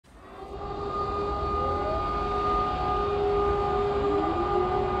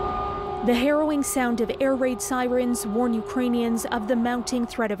The harrowing sound of air raid sirens warn Ukrainians of the mounting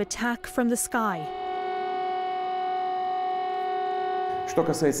threat of attack from the sky. Что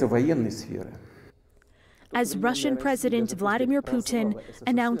касается военной сферы, as Russian President Vladimir Putin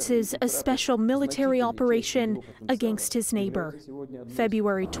announces a special military operation against his neighbor,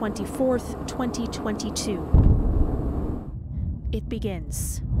 February 24th, 2022. It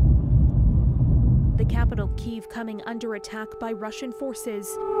begins. The capital, Kyiv, coming under attack by Russian forces,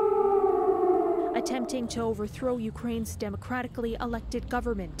 attempting to overthrow Ukraine's democratically elected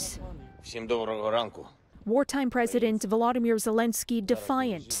government. Wartime President Volodymyr Zelensky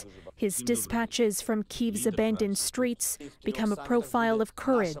defiant. His dispatches from Kyiv's abandoned streets become a profile of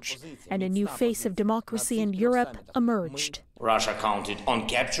courage, and a new face of democracy in Europe emerged. Russia counted on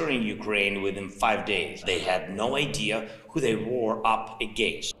capturing Ukraine within 5 days. They had no idea who they were up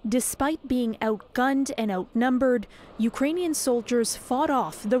against. Despite being outgunned and outnumbered, Ukrainian soldiers fought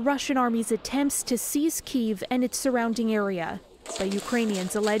off the Russian army's attempts to seize Kyiv and its surrounding area. But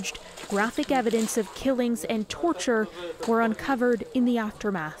Ukrainians alleged graphic evidence of killings and torture were uncovered in the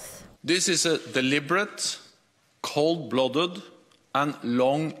aftermath. This is a deliberate, cold-blooded and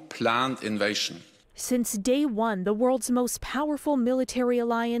long-planned invasion. Since day one, the world's most powerful military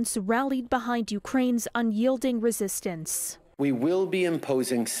alliance rallied behind Ukraine's unyielding resistance. We will be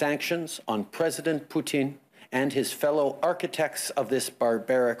imposing sanctions on President Putin and his fellow architects of this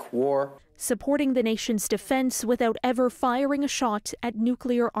barbaric war, supporting the nation's defense without ever firing a shot at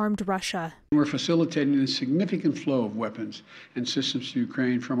nuclear-armed Russia. We're facilitating a significant flow of weapons and systems to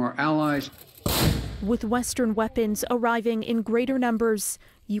Ukraine from our allies. With Western weapons arriving in greater numbers,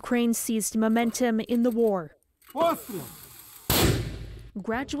 Ukraine seized momentum in the war,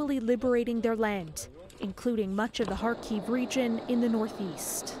 gradually liberating their land, including much of the Kharkiv region in the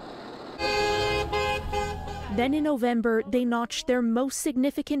northeast. Then in November, they notched their most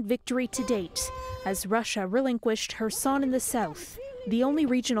significant victory to date, as Russia relinquished Kherson in the south, the only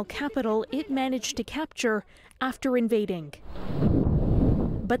regional capital it managed to capture after invading.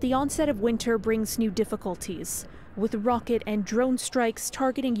 But the onset of winter brings new difficulties, with rocket and drone strikes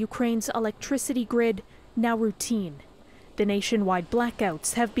targeting Ukraine's electricity grid now routine. The nationwide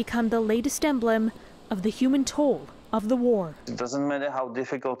blackouts have become the latest emblem of the human toll of the war. It doesn't matter how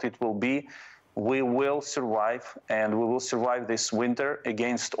difficult it will be. We will survive, and we will survive this winter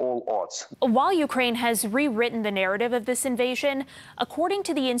against all odds. While Ukraine has rewritten the narrative of this invasion, according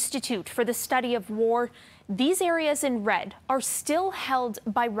to the Institute for the Study of War, these areas in red are still held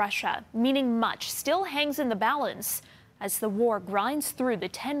by Russia, meaning much still hangs in the balance as the war grinds through the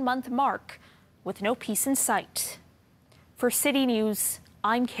 10-month mark with no peace in sight. For City News,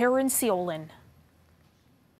 I'm Caryn Ceolin.